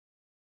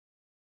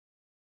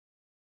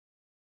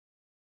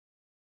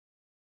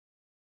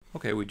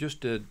Okay, we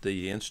just did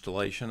the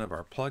installation of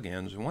our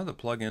plugins, and one of the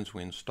plugins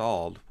we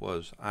installed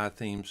was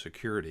iThemes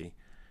Security,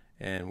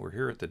 and we're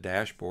here at the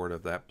dashboard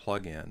of that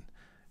plugin,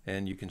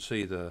 and you can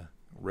see the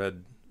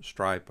red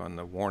stripe on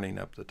the warning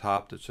up the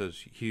top that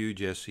says huge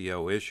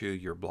SEO issue,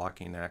 you're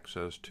blocking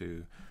access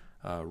to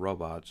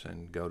robots,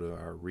 and go to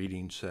our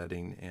reading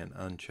setting and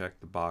uncheck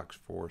the box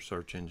for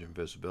search engine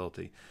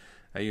visibility.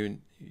 Now you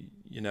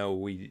know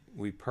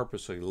we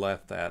purposely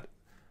left that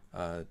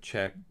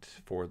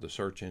checked for the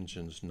search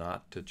engines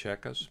not to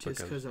check us.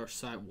 Just because our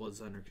site was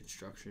under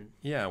construction.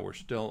 Yeah, we're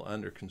still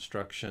under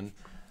construction.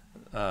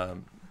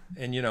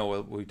 And you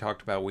know, we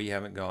talked about we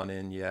haven't gone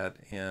in yet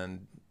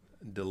and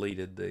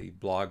deleted the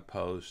blog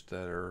posts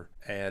that are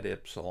ad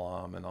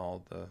ipsilon and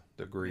all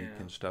the Greek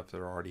and stuff that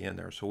are already in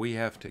there. So we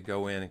have to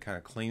go in and kind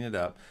of clean it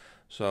up.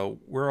 So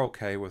we're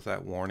okay with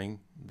that warning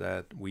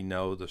that we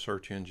know the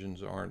search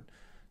engines aren't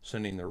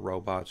sending their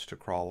robots to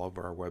crawl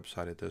over our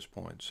website at this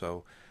point.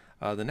 So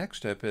the next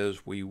step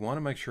is we want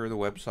to make sure the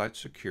website's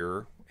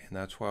secure, and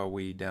that's why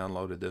we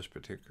downloaded this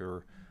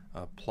particular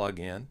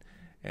plugin.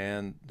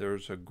 And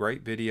there's a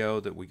great video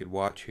that we could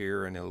watch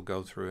here, and it'll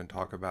go through and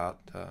talk about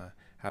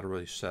how to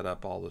really set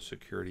up all the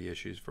security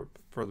issues.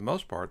 For the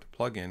most part, the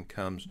plugin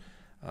comes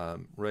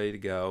ready to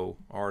go,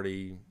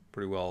 already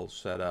pretty well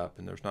set up,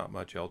 and there's not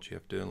much else you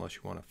have to do unless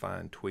you want to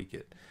fine tweak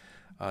it.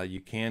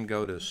 You can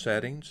go to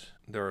settings.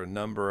 There are a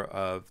number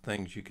of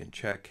things you can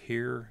check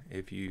here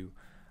if you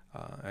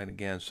and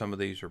again, some of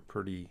these are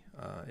pretty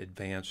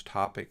advanced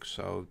topics,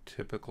 so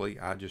typically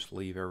I just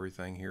leave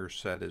everything here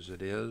set as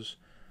it is.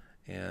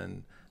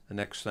 And the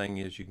next thing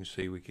is, you can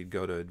see we could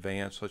go to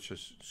advanced. Let's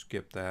just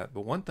skip that.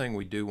 But one thing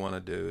we do want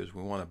to do is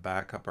we want to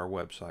back up our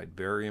website.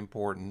 Very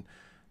important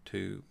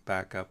to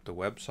back up the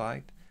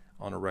website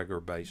on a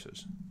regular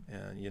basis.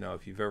 And you know,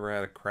 if you've ever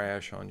had a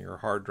crash on your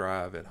hard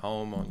drive at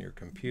home on your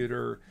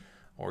computer,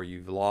 or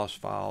you've lost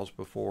files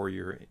before,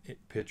 your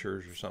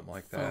pictures or something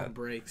like that. Phone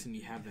breaks and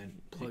you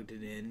haven't plugged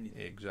it in.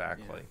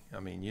 Exactly. Yeah.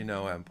 I mean, you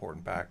know how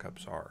important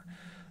backups are.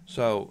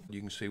 So you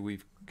can see we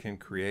can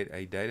create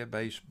a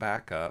database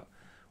backup,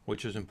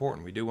 which is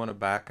important. We do want to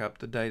back up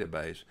the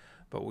database,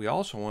 but we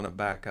also want to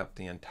back up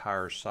the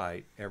entire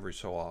site every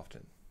so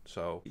often.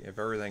 So if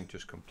everything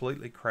just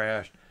completely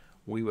crashed,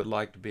 we would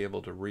like to be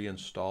able to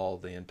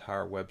reinstall the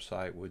entire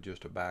website with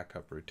just a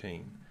backup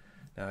routine.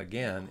 Now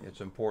again, it's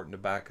important to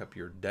back up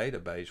your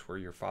database where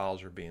your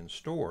files are being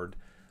stored,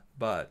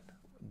 but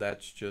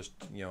that's just,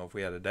 you know, if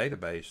we had a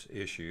database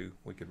issue,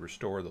 we could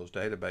restore those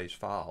database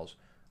files.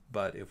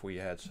 But if we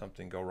had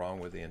something go wrong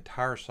with the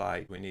entire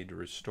site, we need to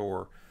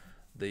restore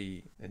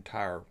the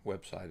entire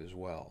website as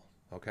well.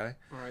 Okay?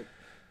 All right.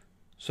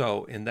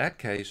 So in that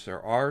case,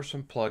 there are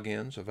some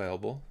plugins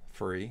available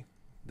free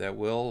that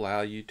will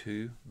allow you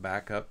to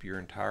back up your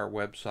entire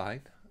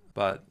website.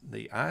 But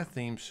the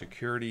iThemes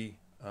Security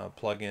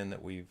plugin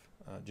that we've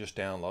just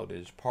downloaded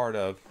is part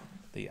of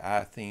the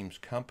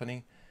iThemes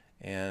company,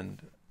 and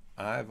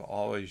I've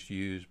always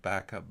used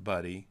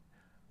BackupBuddy,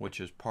 which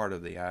is part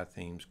of the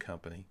iThemes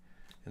company,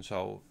 and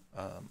so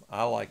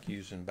I like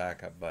using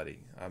BackupBuddy.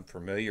 I'm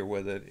familiar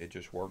with it. It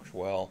just works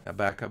well. Now,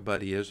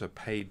 BackupBuddy is a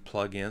paid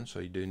plugin, so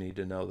you do need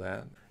to know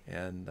that,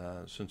 and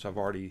since I've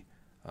already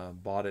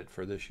bought it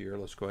for this year,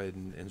 let's go ahead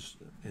and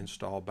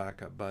install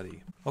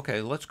BackupBuddy.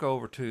 Okay, let's go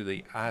over to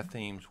the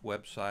iThemes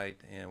website,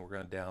 and we're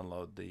going to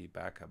download the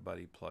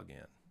BackupBuddy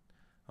plugin.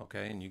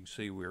 Okay, and you can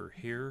see we're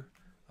here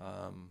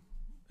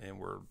and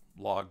we're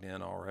logged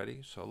in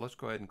already. So let's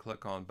go ahead and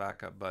click on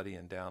BackupBuddy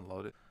and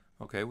download it.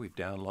 Okay, we've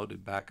downloaded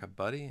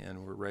BackupBuddy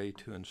and we're ready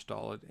to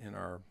install it in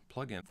our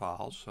plugin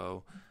files.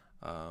 So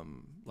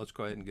let's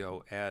go ahead and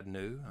go Add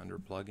New under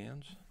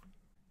Plugins.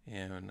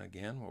 And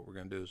again, what we're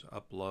going to do is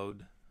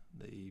upload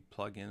the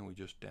plugin we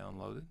just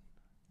downloaded,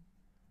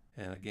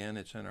 and again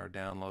it's in our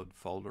download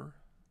folder,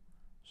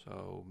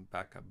 so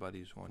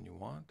BackupBuddy is one you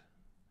want,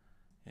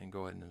 and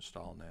go ahead and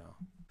install now.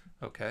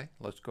 Okay,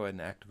 let's go ahead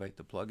and activate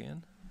the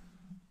plugin.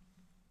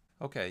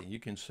 Okay, you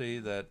can see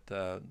that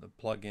the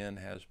plugin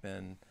has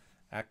been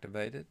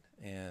activated,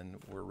 and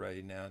we're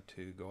ready now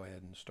to go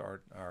ahead and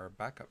start our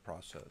backup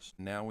process.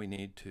 Now we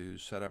need to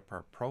set up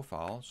our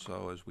profile,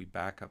 so as we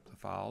back up the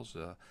files,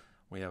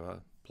 we have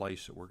a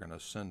place that we're going to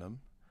send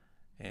them.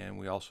 And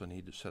we also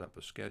need to set up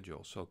a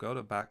schedule. So go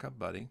to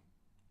BackupBuddy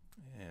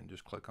and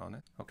just click on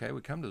it. Okay, we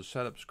come to the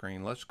setup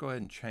screen. Let's go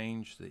ahead and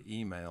change the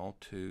email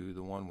to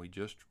the one we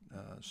just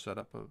set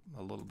up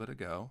a little bit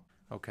ago.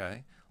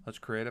 Okay, let's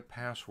create a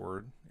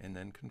password and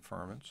then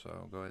confirm it.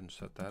 So go ahead and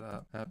set that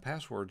up.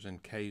 Passwords in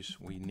case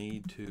we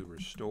need to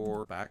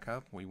restore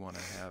backup. We want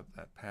to have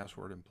that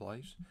password in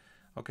place.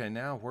 Okay,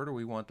 now where do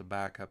we want the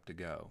backup to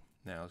go?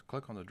 Now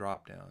click on the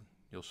drop down.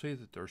 You'll see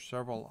that there's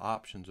several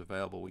options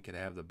available. We could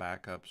have the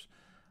backups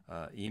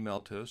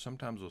emailed to us.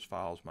 Sometimes those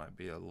files might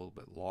be a little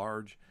bit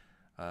large.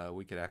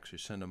 We could actually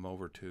send them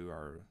over to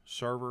our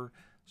server.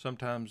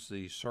 Sometimes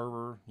the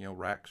server, you know,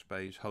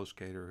 Rackspace,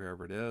 HostGator,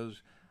 whoever it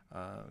is,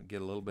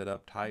 get a little bit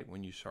uptight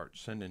when you start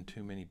sending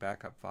too many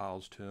backup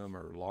files to them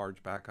or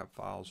large backup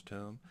files to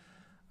them.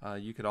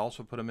 You could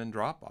also put them in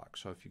Dropbox.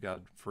 So if you got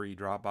a free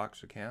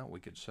Dropbox account, we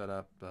could set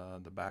up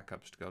the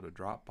backups to go to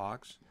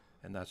Dropbox,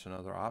 and that's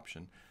another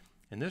option.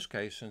 In this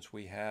case, since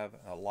we have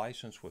a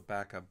license with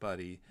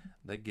BackupBuddy,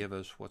 they give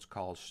us what's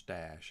called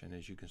stash, and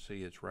as you can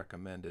see, it's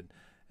recommended.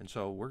 And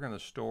so we're going to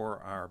store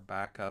our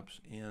backups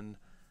in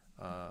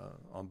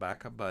on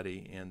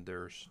BackupBuddy in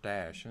their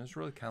stash, and it's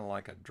really kind of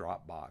like a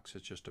Dropbox.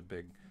 It's just a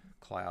big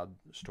cloud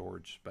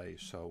storage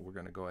space. So we're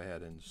going to go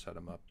ahead and set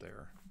them up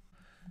there.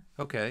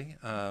 Okay,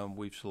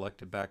 we've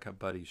selected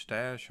BackupBuddy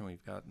stash, and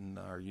we've gotten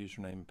our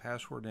username and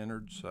password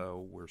entered,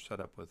 so we're set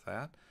up with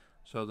that.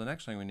 So the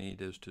next thing we need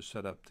is to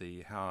set up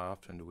the how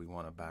often do we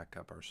want to back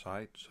up our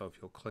site. So if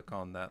you'll click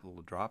on that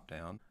little drop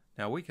down.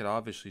 Now we could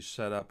obviously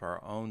set up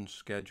our own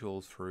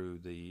schedule through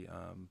the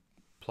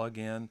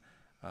plugin.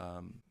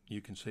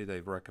 You can see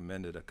they've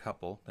recommended a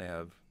couple. They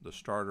have the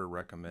starter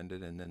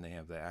recommended, and then they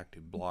have the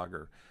active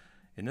blogger.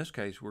 In this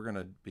case, we're going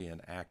to be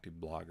an active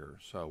blogger.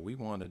 So we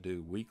want to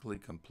do weekly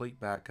complete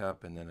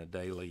backup and then a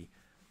daily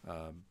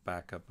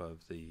backup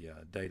of the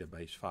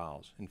database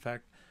files. In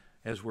fact,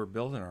 as we're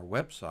building our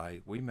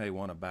website, we may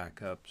want to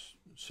back up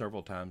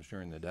several times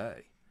during the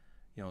day.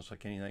 You know, it's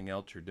like anything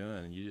else you're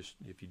doing. And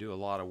if you do a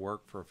lot of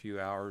work for a few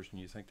hours and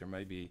you think there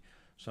may be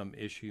some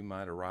issue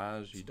might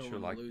arise, you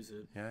don't want to lose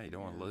it. Yeah, you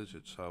don't want to lose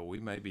it. So we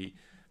may be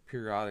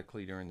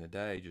periodically during the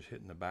day just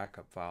hitting the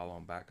backup file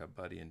on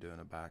BackupBuddy and doing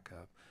a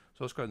backup.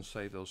 So let's go ahead and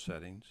save those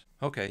settings.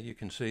 Okay, you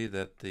can see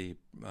that the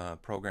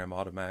program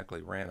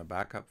automatically ran a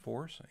backup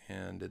for us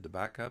and did the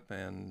backup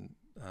and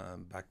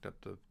backed up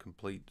the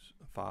complete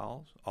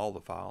files, all the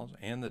files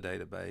and the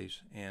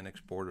database, and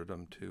exported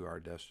them to our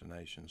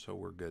destination. So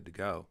we're good to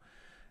go.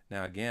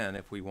 Now again,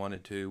 if we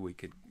wanted to, we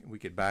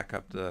could back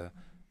up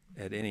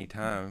at any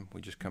time.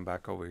 We just come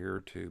back over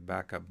here to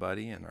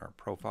BackupBuddy in our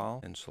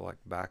profile and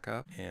select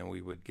backup, and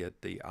we would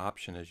get the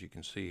option, as you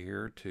can see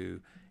here,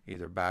 to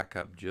either back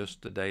up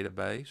just the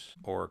database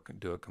or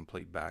do a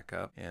complete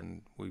backup,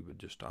 and we would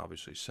just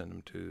obviously send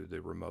them to the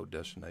remote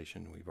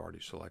destination we've already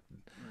selected.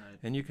 Right.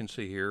 And you can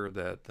see here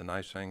that the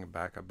nice thing,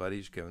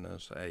 BackupBuddy's given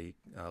us a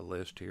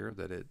list here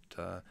that it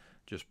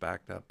just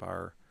backed up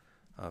our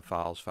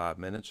files 5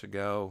 minutes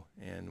ago,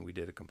 and we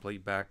did a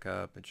complete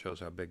backup. It shows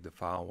how big the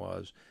file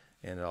was,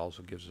 and it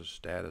also gives us a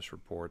status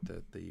report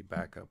that the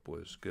backup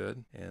was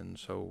good, and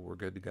so we're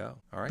good to go.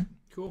 All right?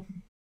 Cool.